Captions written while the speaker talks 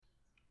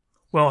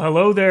Well,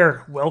 hello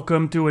there.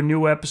 Welcome to a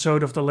new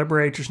episode of the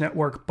Liberators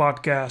Network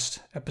podcast,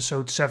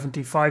 episode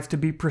 75 to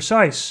be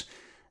precise.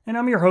 And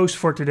I'm your host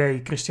for today,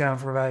 Christian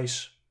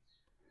Verwijs.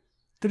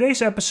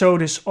 Today's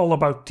episode is all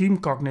about team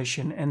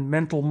cognition and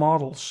mental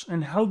models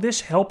and how this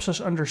helps us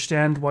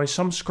understand why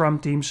some Scrum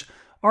teams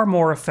are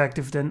more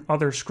effective than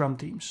other Scrum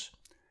teams.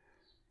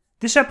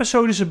 This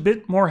episode is a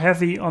bit more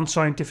heavy on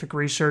scientific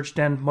research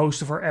than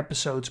most of our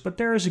episodes, but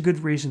there is a good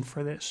reason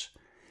for this.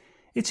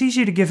 It's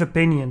easy to give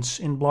opinions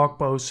in blog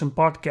posts and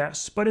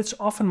podcasts, but it's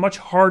often much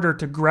harder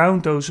to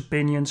ground those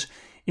opinions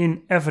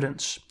in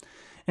evidence.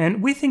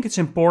 And we think it's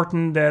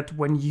important that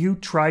when you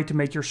try to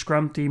make your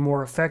Scrum team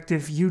more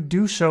effective, you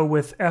do so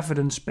with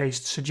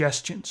evidence-based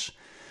suggestions.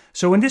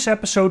 So in this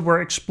episode,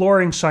 we're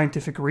exploring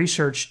scientific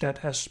research that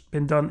has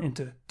been done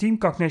into team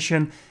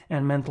cognition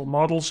and mental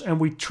models,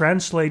 and we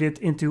translate it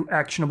into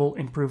actionable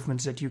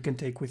improvements that you can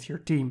take with your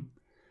team.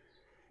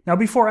 Now,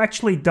 before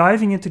actually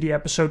diving into the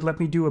episode, let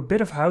me do a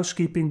bit of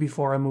housekeeping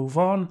before I move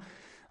on.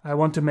 I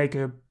want to make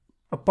an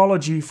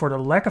apology for the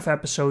lack of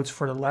episodes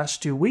for the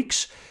last 2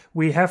 weeks.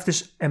 We have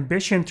this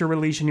ambition to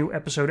release a new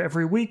episode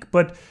every week,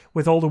 but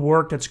with all the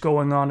work that's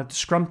going on at the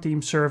Scrum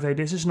Team Survey,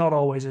 this is not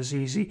always as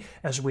easy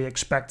as we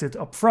expected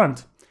up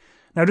front.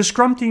 Now, the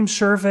Scrum Team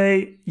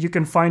Survey, you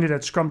can find it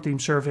at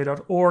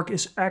scrumteamsurvey.org,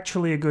 is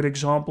actually a good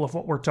example of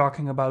what we're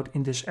talking about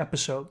in this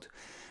episode.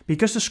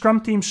 Because the Scrum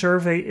Team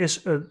Survey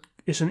is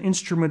an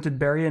instrument that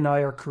Barry and I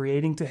are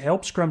creating to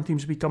help Scrum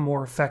teams become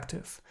more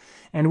effective.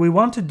 And we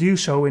want to do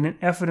so in an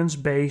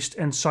evidence-based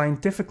and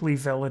scientifically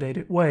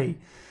validated way.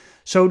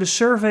 So the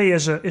survey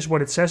is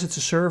what it says, it's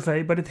a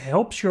survey, but it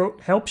helps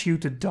you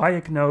to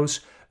diagnose,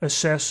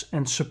 assess,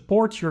 and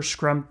support your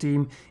Scrum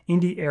team in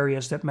the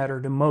areas that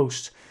matter the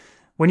most.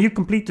 When you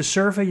complete the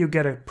survey, you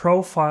get a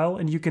profile,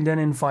 and you can then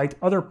invite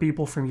other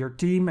people from your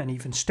team and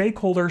even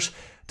stakeholders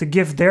to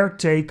give their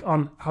take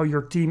on how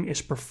your team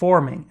is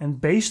performing. And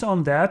based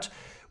on that,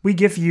 we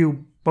give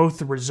you both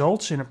the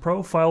results in a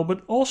profile,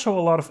 but also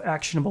a lot of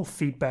actionable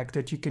feedback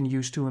that you can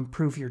use to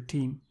improve your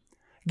team.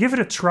 Give it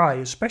a try,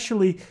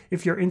 especially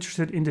if you're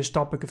interested in this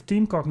topic of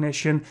team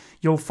cognition.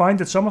 You'll find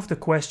that some of the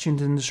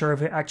questions in the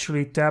survey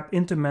actually tap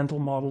into mental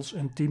models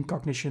and team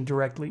cognition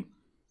directly.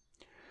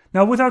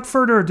 Now, without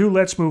further ado,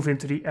 let's move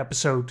into the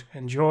episode.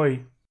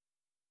 Enjoy!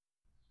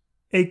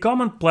 A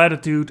common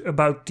platitude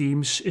about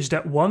teams is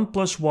that 1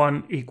 +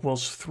 1 =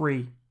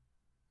 3.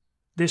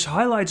 This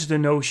highlights the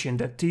notion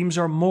that teams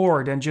are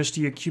more than just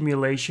the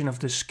accumulation of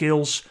the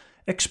skills,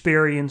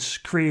 experience,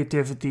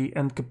 creativity,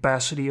 and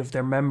capacity of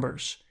their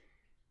members.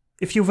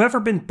 If you've ever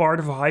been part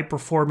of a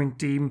high-performing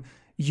team,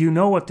 you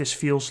know what this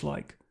feels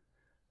like.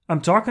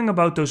 I'm talking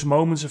about those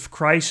moments of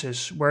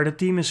crisis where the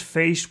team is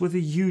faced with a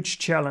huge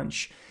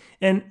challenge,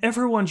 and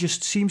everyone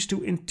just seems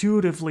to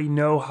intuitively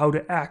know how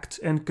to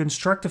act and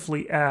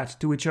constructively add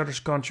to each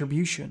other's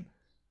contribution.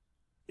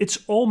 It's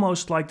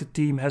almost like the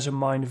team has a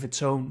mind of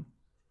its own.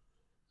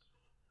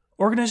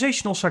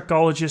 Organizational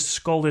psychologists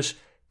call this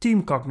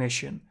team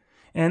cognition,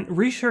 and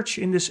research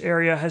in this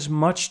area has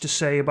much to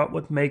say about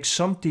what makes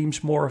some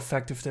teams more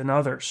effective than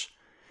others.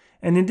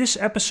 And in this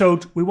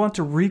episode, we want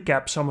to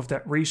recap some of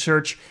that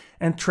research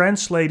and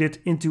translate it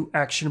into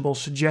actionable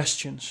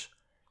suggestions.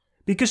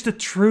 Because the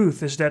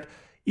truth is that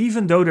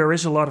even though there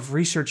is a lot of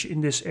research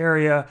in this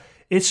area,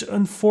 it's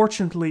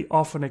unfortunately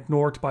often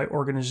ignored by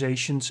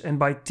organizations and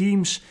by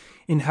teams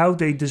in how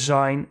they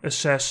design,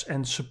 assess,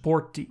 and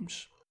support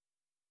teams.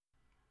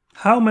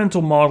 How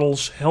mental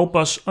models help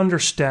us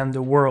understand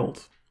the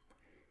world.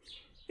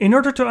 In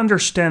order to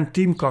understand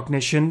team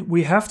cognition,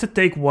 we have to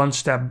take one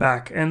step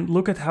back and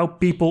look at how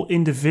people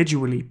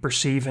individually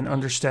perceive and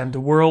understand the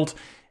world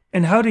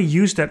and how they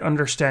use that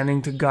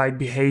understanding to guide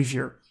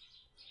behavior.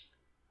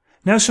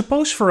 Now,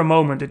 suppose for a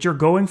moment that you're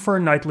going for a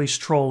nightly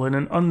stroll in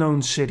an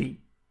unknown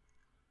city.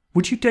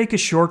 Would you take a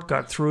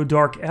shortcut through a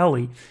dark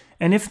alley?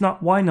 And if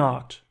not, why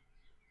not?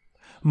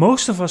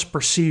 Most of us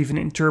perceive and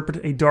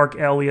interpret a dark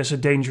alley as a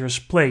dangerous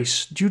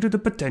place due to the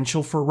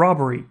potential for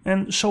robbery,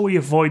 and so we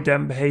avoid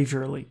them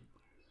behaviorally.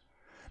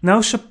 Now,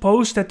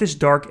 suppose that this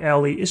dark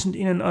alley isn't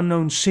in an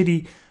unknown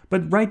city,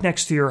 but right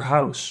next to your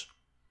house.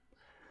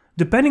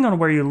 Depending on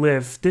where you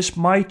live, this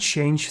might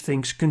change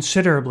things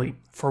considerably.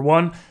 For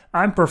one,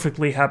 I'm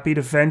perfectly happy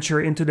to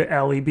venture into the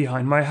alley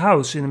behind my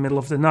house in the middle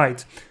of the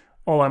night.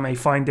 All I may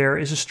find there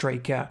is a stray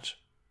cat.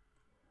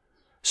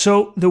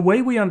 So, the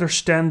way we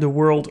understand the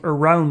world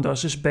around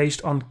us is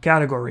based on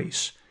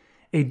categories.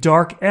 A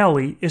dark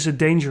alley is a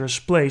dangerous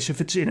place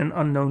if it's in an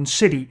unknown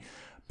city,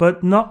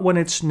 but not when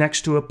it's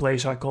next to a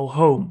place I call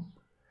home.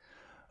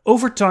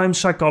 Over time,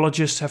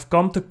 psychologists have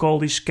come to call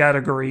these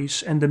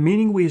categories and the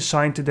meaning we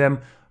assign to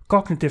them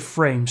cognitive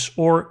frames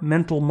or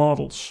mental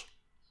models.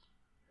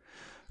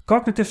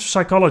 Cognitive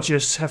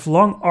psychologists have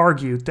long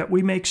argued that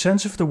we make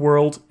sense of the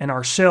world and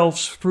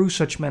ourselves through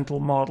such mental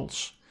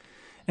models.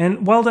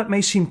 And while that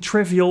may seem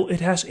trivial,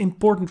 it has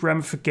important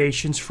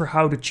ramifications for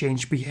how to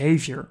change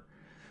behavior.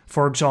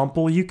 For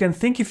example, you can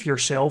think of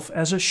yourself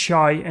as a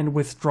shy and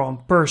withdrawn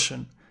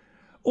person.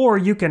 or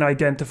you can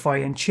identify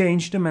and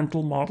change the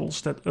mental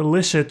models that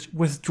elicit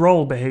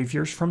withdrawal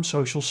behaviors from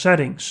social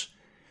settings.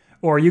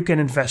 Or you can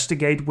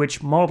investigate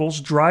which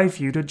models drive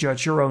you to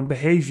judge your own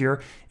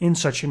behavior in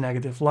such a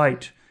negative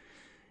light.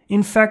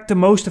 In fact, the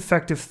most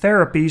effective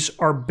therapies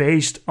are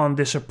based on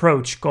this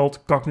approach called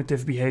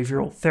cognitive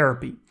behavioral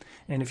therapy.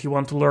 And if you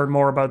want to learn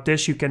more about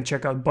this, you can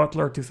check out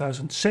Butler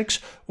 2006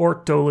 or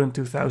Tolan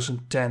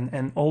 2010.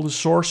 And all the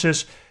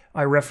sources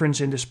I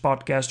reference in this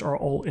podcast are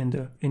all in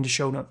the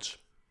show notes.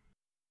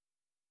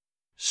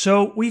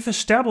 So we've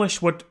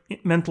established what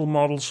mental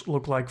models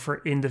look like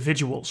for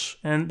individuals,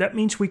 and that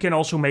means we can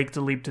also make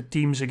the leap to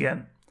teams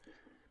again.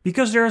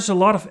 Because there is a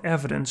lot of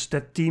evidence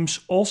that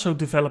teams also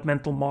develop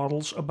mental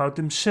models about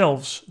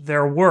themselves,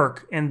 their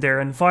work, and their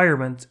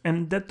environment,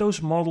 and that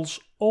those models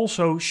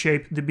also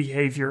shape the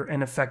behavior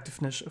and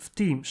effectiveness of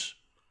teams.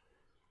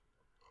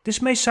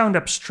 This may sound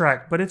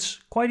abstract, but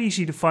it's quite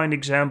easy to find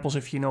examples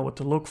if you know what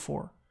to look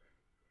for.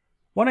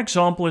 One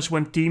example is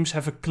when teams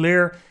have a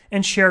clear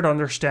and shared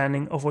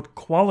understanding of what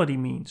quality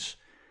means.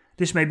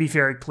 This may be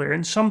very clear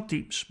in some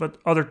teams, but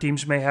other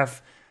teams may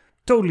have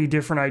totally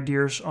different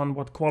ideas on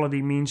what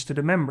quality means to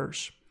the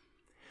members.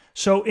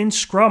 So in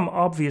Scrum,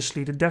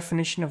 obviously, the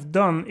definition of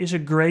done is a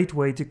great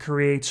way to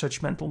create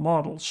such mental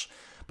models.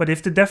 But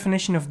if the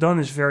definition of done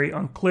is very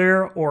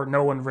unclear, or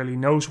no one really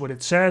knows what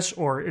it says,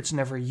 or it's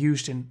never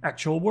used in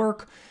actual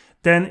work,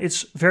 then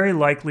it's very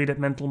likely that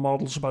mental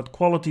models about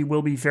quality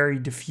will be very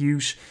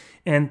diffuse,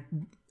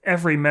 and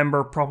every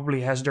member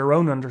probably has their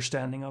own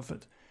understanding of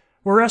it.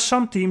 Whereas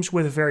some teams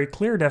with a very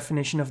clear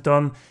definition of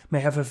done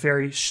may have a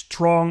very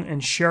strong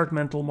and shared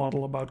mental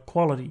model about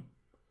quality.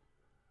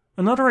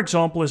 Another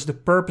example is the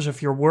purpose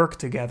of your work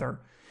together.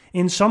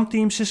 In some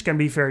teams this can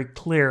be very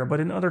clear, but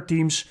in other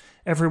teams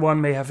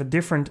everyone may have a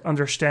different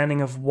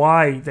understanding of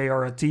why they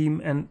are a team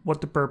and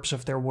what the purpose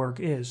of their work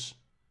is.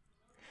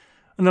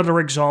 Another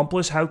example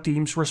is how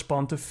teams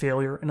respond to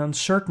failure and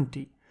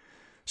uncertainty.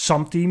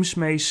 Some teams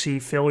may see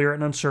failure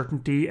and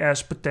uncertainty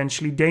as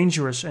potentially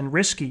dangerous and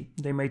risky.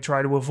 They may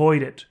try to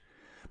avoid it.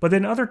 But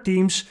in other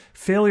teams,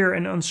 failure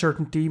and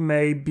uncertainty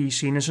may be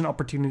seen as an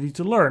opportunity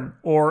to learn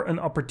or an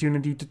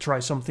opportunity to try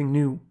something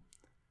new.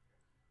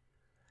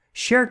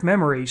 Shared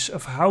memories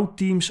of how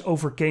teams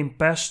overcame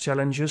past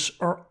challenges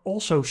are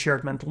also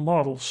shared mental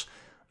models,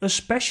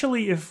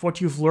 especially if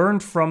what you've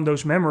learned from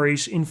those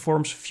memories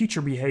informs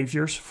future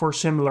behaviors for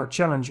similar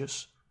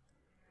challenges.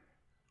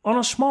 On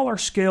a smaller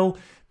scale,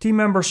 team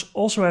members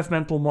also have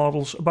mental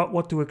models about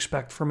what to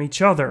expect from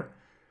each other.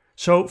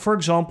 So, for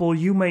example,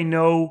 you may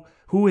know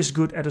who is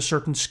good at a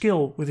certain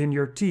skill within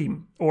your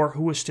team, or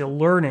who is still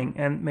learning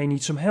and may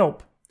need some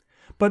help.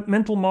 But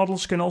mental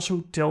models can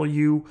also tell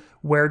you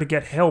where to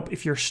get help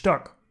if you're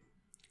stuck.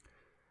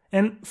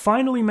 And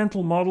finally,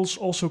 mental models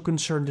also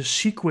concern the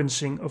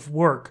sequencing of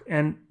work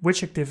and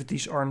which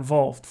activities are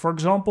involved. For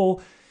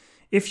example,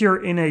 if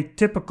you're in a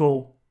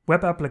typical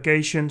web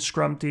application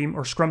Scrum team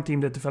or Scrum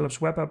team that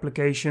develops web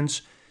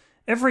applications,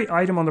 every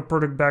item on the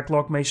product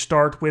backlog may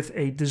start with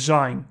a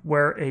design,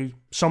 where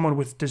someone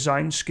with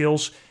design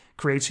skills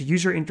creates a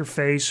user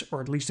interface,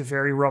 or at least a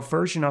very rough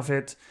version of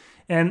it,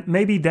 and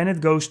maybe then it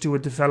goes to a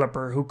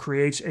developer who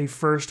creates a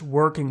first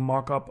working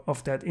mock-up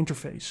of that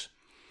interface.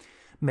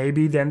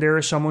 Maybe then there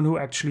is someone who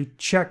actually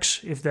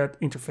checks if that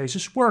interface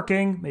is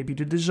working, maybe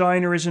the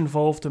designer is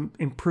involved to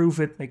improve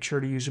it, make sure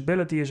the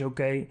usability is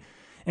okay,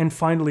 and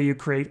finally you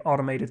create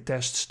automated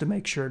tests to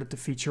make sure that the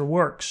feature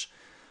works.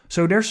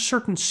 So there's a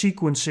certain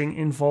sequencing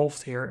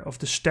involved here of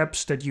the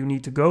steps that you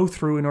need to go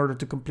through in order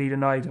to complete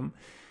an item.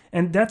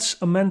 And that's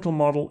a mental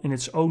model in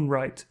its own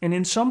right. And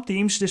in some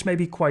teams this may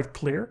be quite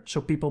clear, so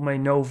people may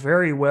know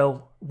very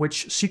well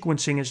which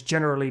sequencing is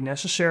generally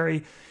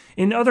necessary.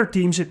 In other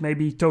teams it may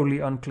be totally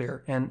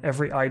unclear and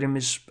every item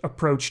is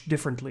approached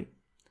differently.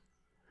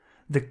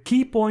 The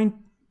key point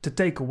to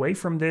take away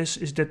from this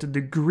is that the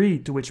degree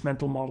to which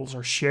mental models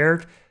are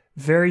shared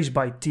varies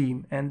by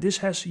team, and this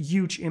has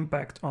huge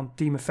impact on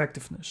team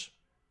effectiveness.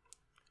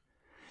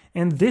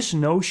 And this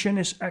notion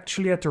is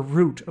actually at the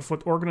root of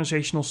what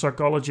organizational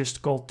psychologists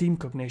call team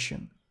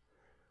cognition.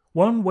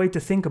 One way to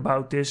think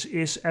about this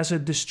is as a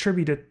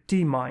distributed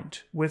team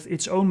mind, with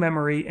its own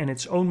memory and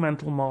its own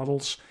mental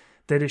models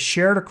that is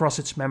shared across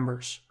its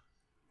members.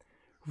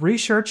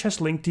 Research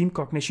has linked team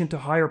cognition to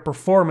higher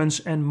performance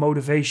and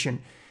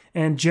motivation,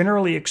 and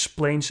generally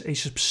explains a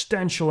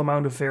substantial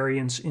amount of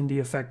variance in the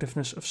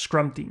effectiveness of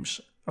Scrum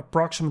teams,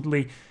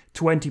 approximately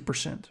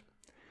 20%.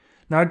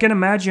 Now I can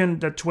imagine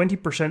that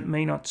 20%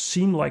 may not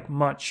seem like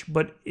much,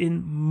 but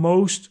in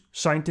most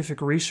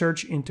scientific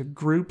research into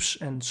groups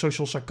and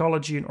social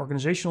psychology and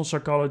organizational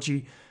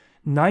psychology,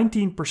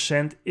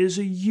 19% is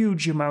a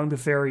huge amount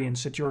of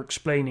variance that you're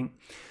explaining.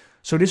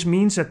 So this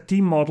means that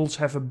team models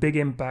have a big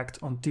impact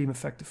on team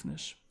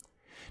effectiveness.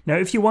 Now,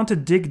 if you want to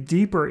dig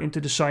deeper into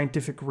the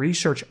scientific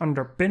research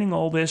underpinning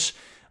all this,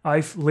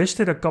 I've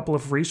listed a couple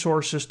of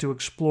resources to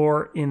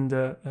explore in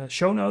the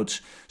show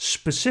notes,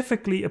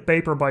 specifically a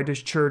paper by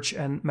this Church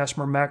and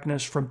Mesmer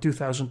Magnus from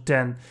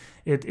 2010.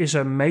 It is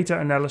a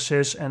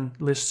meta-analysis and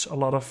lists a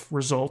lot of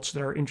results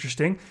that are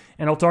interesting,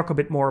 and I'll talk a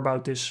bit more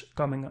about this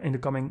in the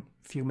coming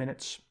few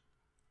minutes.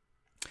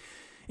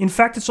 In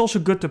fact, it's also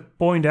good to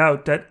point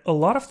out that a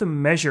lot of the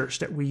measures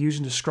that we use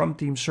in the Scrum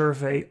Team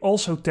survey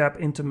also tap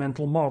into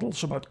mental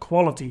models about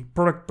quality,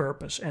 product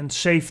purpose, and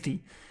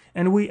safety.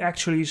 And we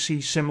actually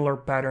see similar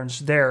patterns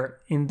there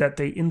in that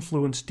they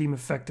influence team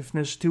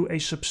effectiveness to a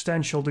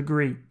substantial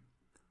degree.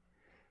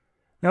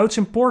 Now, it's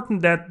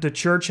important that the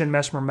Church and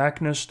Mesmer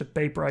Magnus, the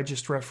paper I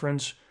just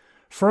referenced,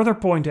 further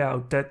point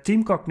out that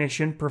team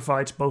cognition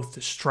provides both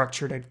the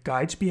structure that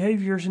guides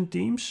behaviors in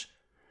teams,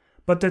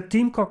 but that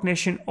team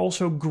cognition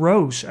also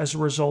grows as a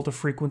result of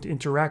frequent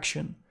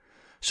interaction.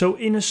 So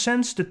in a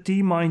sense, the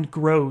team mind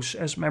grows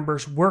as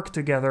members work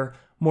together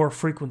more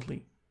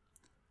frequently.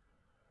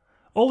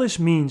 All this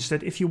means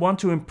that if you want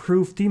to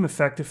improve team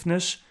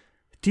effectiveness,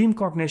 team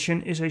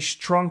cognition is a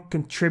strong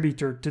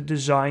contributor to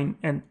design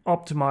and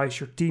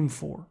optimize your team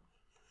for.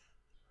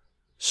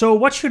 So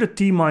what should a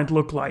team mind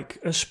look like,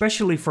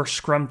 especially for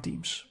Scrum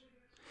teams?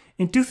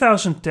 In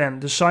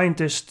 2010, the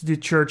scientists the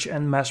Church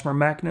and Mesmer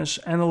Magnus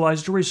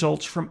analyzed the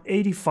results from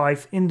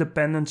 85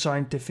 independent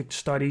scientific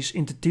studies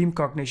into team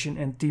cognition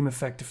and team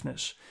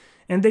effectiveness,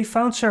 and they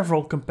found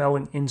several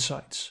compelling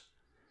insights.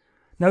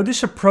 Now,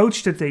 this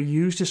approach that they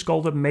used is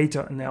called a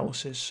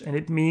meta-analysis, and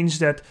it means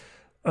that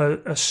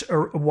a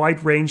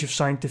wide range of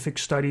scientific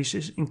studies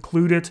is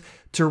included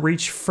to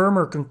reach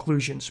firmer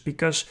conclusions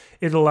because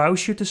it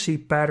allows you to see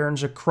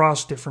patterns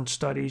across different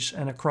studies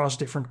and across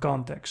different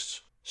contexts.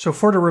 So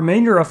for the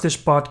remainder of this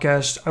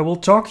podcast, I will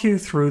talk you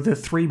through the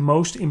 3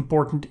 most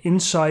important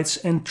insights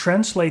and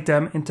translate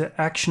them into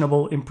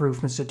actionable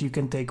improvements that you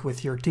can take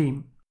with your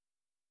team.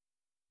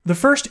 The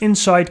first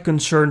insight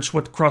concerns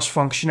what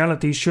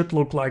cross-functionality should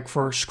look like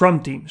for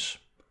Scrum teams.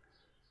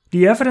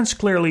 The evidence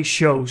clearly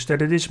shows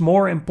that it is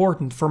more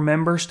important for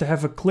members to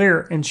have a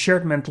clear and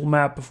shared mental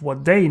map of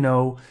what they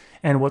know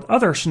and what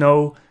others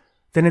know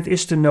than it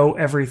is to know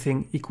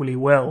everything equally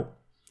well.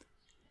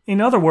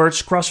 In other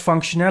words,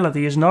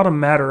 cross-functionality is not a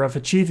matter of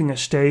achieving a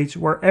state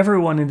where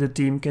everyone in the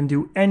team can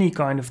do any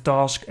kind of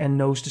task and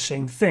knows the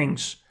same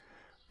things,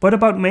 but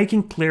about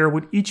making clear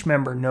what each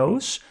member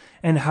knows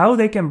and how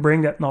they can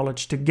bring that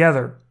knowledge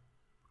together.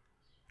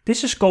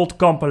 This is called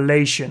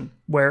compilation,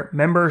 where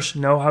members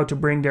know how to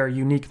bring their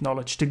unique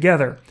knowledge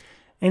together,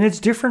 and it's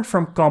different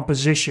from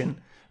composition,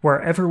 where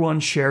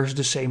everyone shares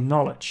the same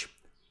knowledge.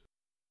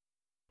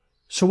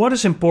 So what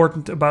is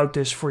important about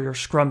this for your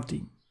Scrum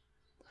team?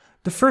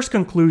 The first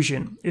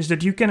conclusion is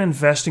that you can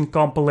invest in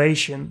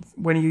compilation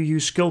when you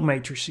use skill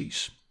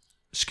matrices.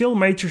 Skill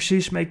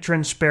matrices make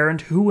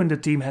transparent who in the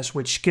team has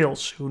which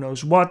skills, who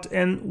knows what,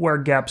 and where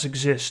gaps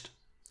exist.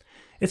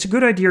 It's a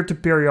good idea to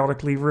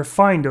periodically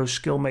refine those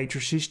skill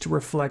matrices to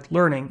reflect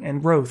learning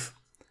and growth.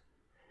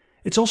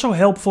 It's also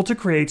helpful to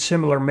create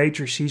similar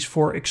matrices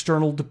for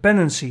external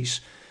dependencies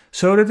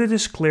so that it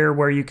is clear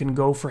where you can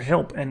go for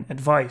help and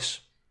advice.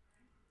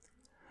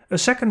 A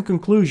second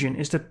conclusion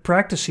is that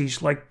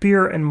practices like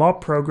peer and mob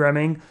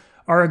programming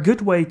are a good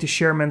way to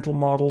share mental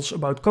models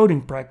about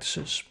coding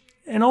practices,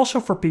 and also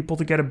for people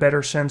to get a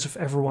better sense of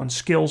everyone's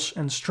skills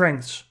and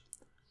strengths.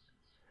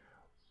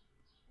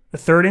 The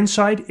third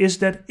insight is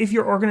that if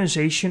your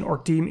organization or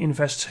team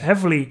invests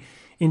heavily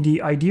in the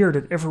idea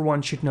that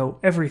everyone should know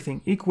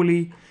everything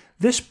equally,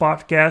 this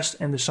podcast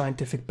and the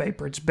scientific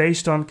paper it's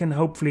based on can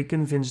hopefully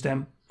convince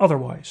them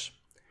otherwise.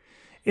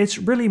 It's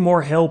really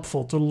more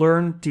helpful to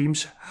learn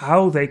teams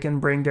how they can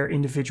bring their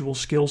individual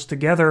skills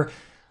together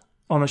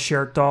on a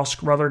shared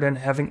task rather than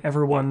having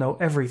everyone know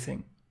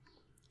everything.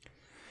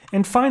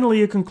 And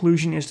finally, a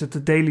conclusion is that the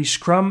daily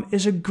Scrum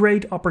is a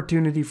great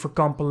opportunity for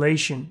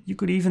compilation. You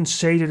could even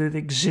say that it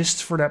exists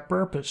for that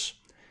purpose.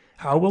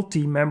 How will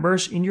team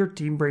members in your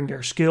team bring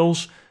their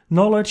skills,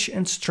 knowledge,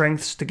 and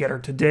strengths together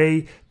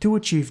today to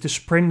achieve the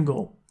sprint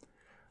goal?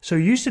 So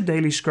use the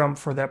daily Scrum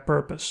for that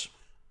purpose.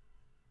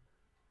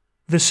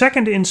 The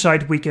second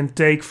insight we can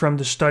take from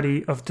the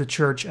study of the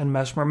Church and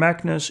Mesmer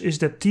Magnus is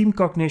that team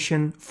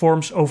cognition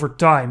forms over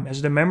time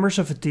as the members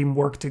of a team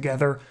work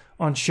together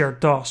on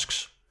shared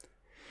tasks.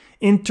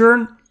 In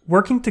turn,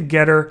 working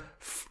together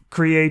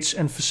creates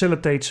and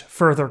facilitates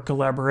further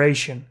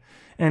collaboration.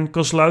 And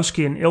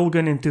Kozlowski and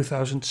Ilgen in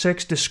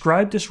 2006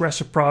 described this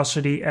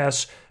reciprocity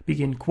as,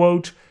 begin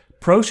quote,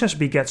 process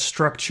begets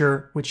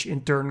structure, which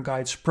in turn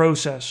guides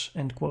process,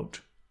 end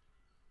quote.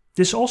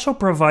 This also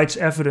provides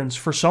evidence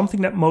for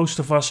something that most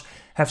of us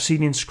have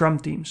seen in Scrum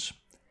teams.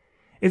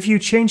 If you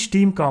change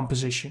team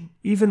composition,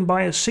 even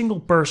by a single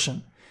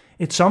person,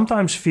 it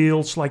sometimes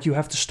feels like you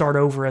have to start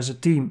over as a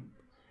team.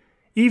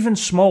 Even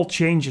small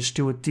changes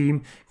to a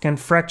team can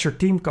fracture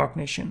team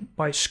cognition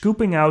by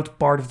scooping out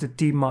part of the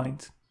team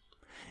mind.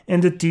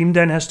 And the team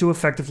then has to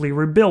effectively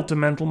rebuild the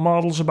mental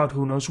models about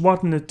who knows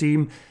what in the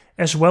team,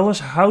 as well as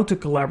how to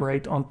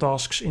collaborate on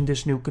tasks in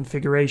this new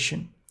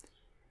configuration.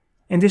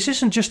 And this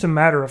isn't just a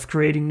matter of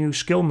creating new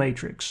skill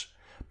matrix,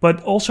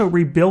 but also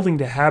rebuilding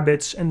the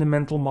habits and the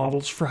mental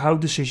models for how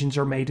decisions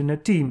are made in a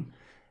team,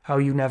 how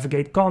you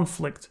navigate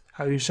conflict,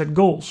 how you set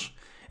goals,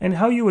 and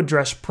how you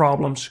address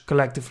problems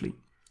collectively.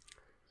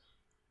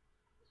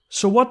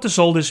 So what does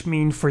all this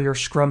mean for your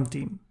Scrum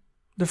team?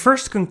 The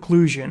first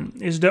conclusion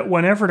is that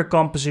whenever the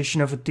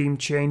composition of a team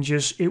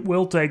changes, it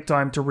will take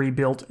time to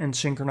rebuild and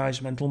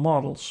synchronize mental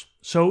models.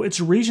 So it's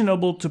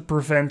reasonable to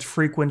prevent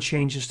frequent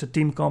changes to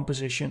team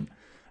composition,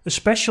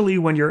 especially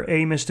when your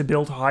aim is to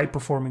build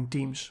high-performing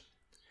teams.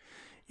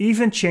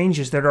 Even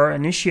changes that are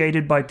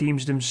initiated by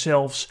teams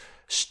themselves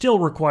still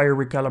require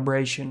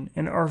recalibration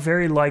and are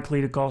very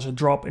likely to cause a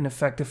drop in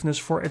effectiveness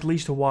for at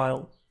least a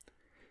while.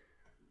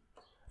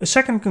 A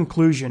second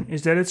conclusion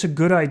is that it's a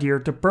good idea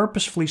to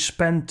purposefully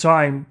spend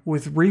time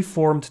with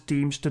reformed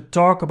teams to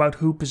talk about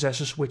who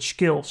possesses which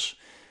skills,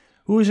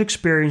 who is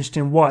experienced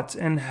in what,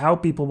 and how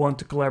people want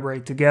to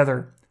collaborate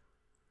together.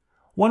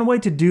 One way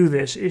to do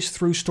this is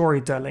through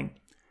storytelling.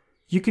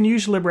 You can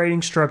use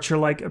liberating structure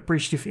like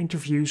appreciative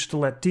interviews to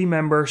let team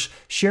members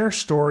share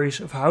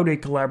stories of how they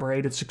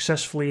collaborated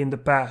successfully in the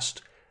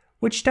past,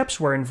 which steps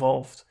were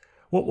involved,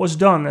 what was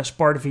done as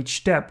part of each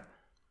step.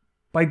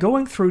 By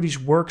going through these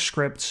work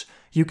scripts,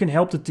 you can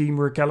help the team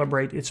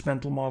recalibrate its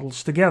mental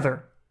models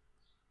together.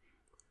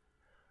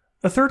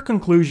 A third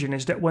conclusion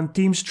is that when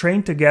teams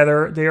train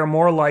together, they are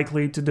more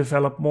likely to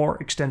develop more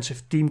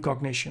extensive team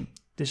cognition.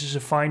 This is a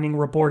finding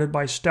reported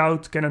by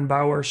Stout,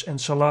 Cannon-Bowers,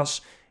 and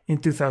Salas in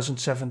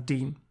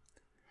 2017.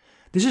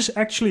 This is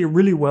actually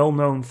really well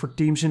known for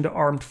teams in the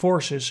armed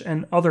forces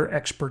and other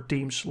expert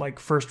teams like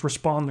first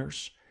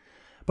responders.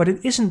 But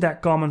it isn't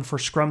that common for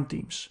Scrum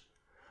teams.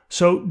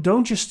 So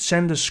don't just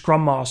send a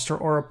Scrum Master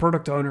or a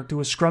product owner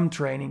to a Scrum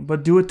training,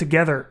 but do it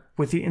together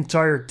with the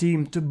entire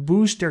team to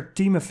boost their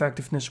team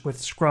effectiveness with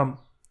Scrum.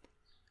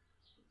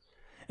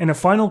 And a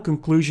final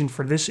conclusion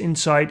for this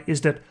insight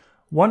is that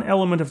one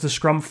element of the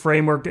Scrum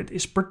framework that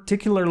is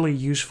particularly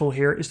useful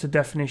here is the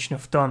definition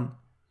of done.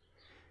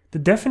 The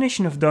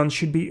definition of done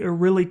should be a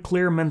really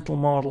clear mental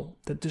model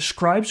that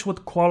describes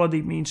what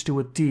quality means to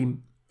a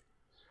team.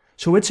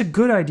 So it's a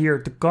good idea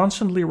to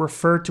constantly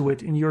refer to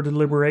it in your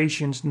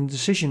deliberations and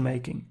decision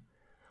making.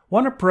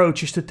 One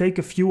approach is to take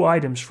a few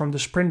items from the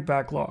sprint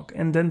backlog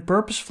and then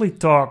purposefully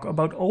talk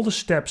about all the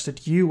steps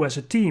that you as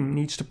a team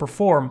needs to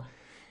perform,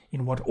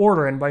 in what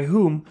order and by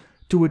whom,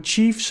 to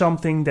achieve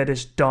something that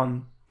is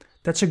done.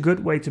 That's a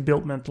good way to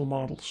build mental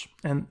models,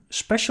 and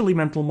especially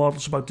mental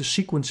models about the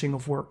sequencing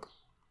of work.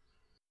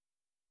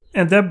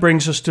 And that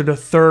brings us to the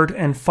third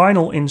and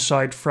final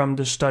insight from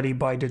the study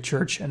by the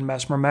Church and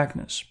Mesmer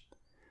Magnus,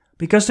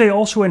 because they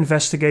also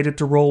investigated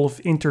the role of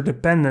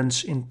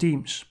interdependence in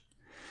teams.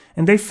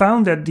 And they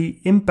found that the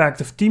impact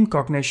of team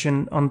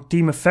cognition on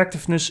team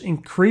effectiveness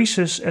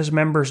increases as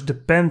members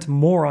depend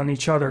more on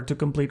each other to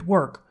complete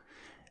work.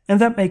 And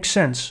that makes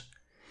sense.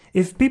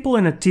 If people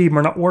in a team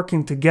are not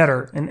working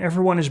together and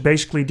everyone is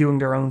basically doing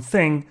their own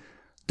thing,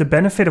 the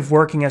benefit of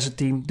working as a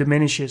team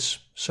diminishes.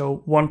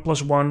 So 1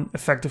 + 1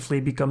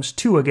 effectively becomes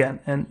 2 again,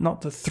 and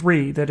not the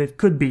 3 that it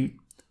could be.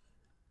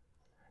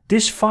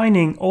 This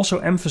finding also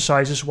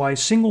emphasizes why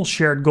single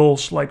shared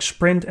goals like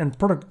sprint and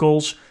product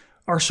goals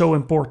are so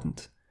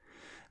important.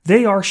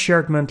 They are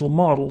shared mental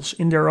models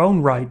in their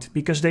own right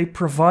because they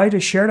provide a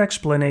shared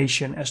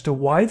explanation as to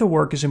why the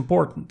work is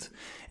important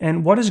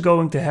and what is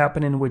going to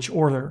happen in which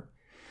order.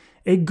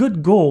 A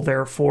good goal,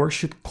 therefore,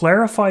 should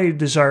clarify a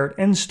desired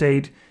end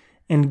state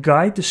and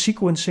guide the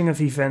sequencing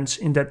of events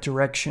in that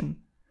direction.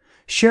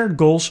 Shared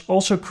goals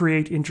also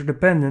create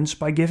interdependence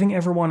by giving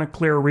everyone a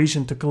clear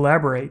reason to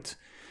collaborate.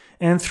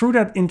 And through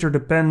that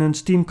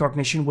interdependence, team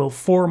cognition will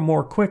form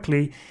more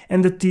quickly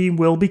and the team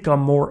will become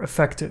more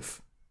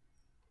effective.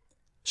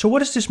 So what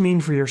does this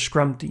mean for your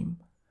Scrum team?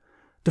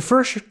 The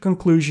first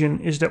conclusion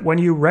is that when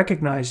you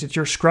recognize that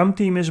your Scrum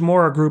team is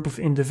more a group of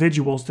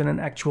individuals than an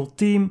actual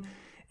team,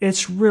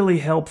 it's really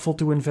helpful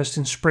to invest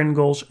in sprint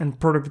goals and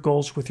product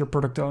goals with your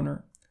product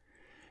owner.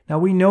 Now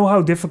we know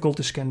how difficult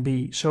this can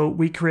be, so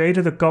we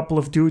created a couple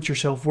of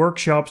do-it-yourself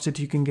workshops that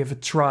you can give a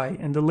try,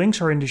 and the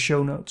links are in the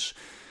show notes.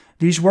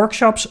 These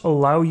workshops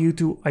allow you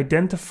to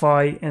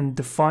identify and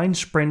define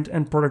sprint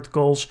and product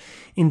goals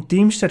in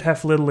teams that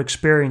have little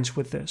experience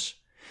with this.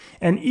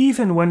 And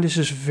even when this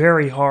is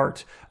very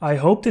hard, I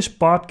hope this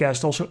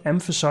podcast also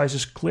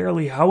emphasizes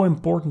clearly how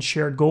important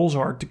shared goals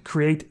are to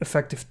create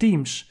effective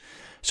teams.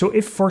 So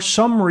if for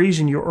some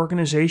reason your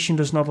organization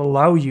does not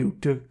allow you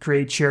to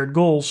create shared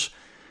goals,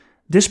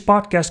 this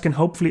podcast can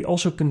hopefully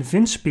also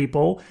convince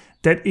people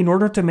that in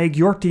order to make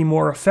your team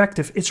more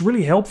effective, it's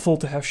really helpful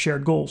to have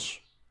shared goals.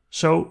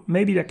 So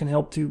maybe that can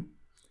help too.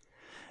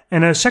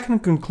 And a second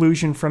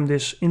conclusion from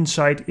this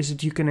insight is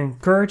that you can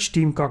encourage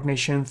team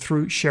cognition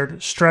through shared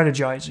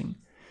strategizing.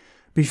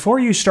 Before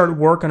you start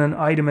work on an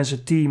item as a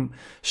team,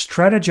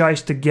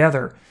 strategize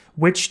together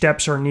which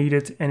steps are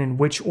needed and in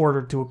which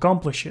order to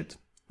accomplish it.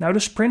 Now, the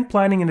sprint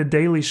planning and the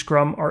daily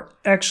Scrum are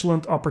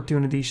excellent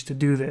opportunities to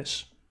do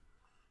this.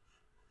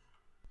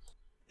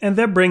 And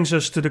that brings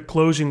us to the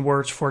closing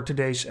words for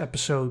today's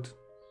episode.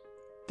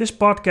 This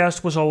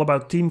podcast was all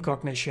about team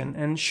cognition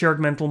and shared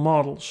mental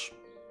models.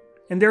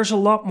 And there's a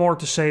lot more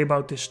to say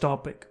about this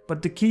topic,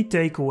 but the key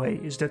takeaway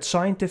is that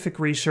scientific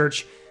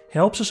research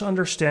helps us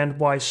understand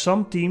why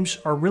some teams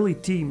are really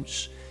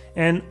teams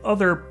and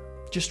other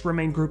just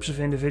remain groups of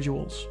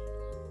individuals.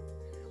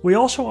 We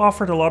also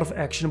offered a lot of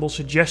actionable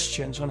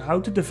suggestions on how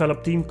to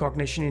develop team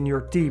cognition in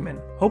your team, and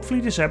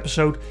hopefully this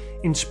episode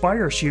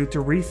inspires you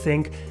to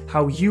rethink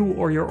how you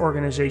or your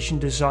organization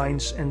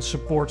designs and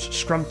supports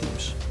Scrum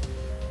teams.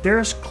 There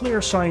is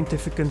clear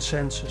scientific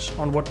consensus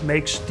on what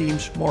makes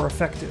teams more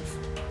effective.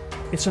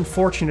 It's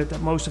unfortunate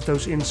that most of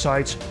those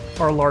insights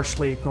are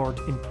largely ignored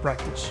in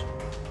practice.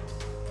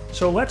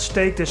 So let's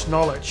take this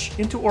knowledge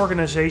into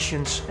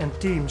organizations and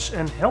teams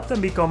and help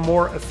them become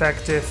more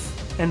effective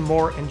and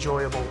more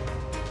enjoyable.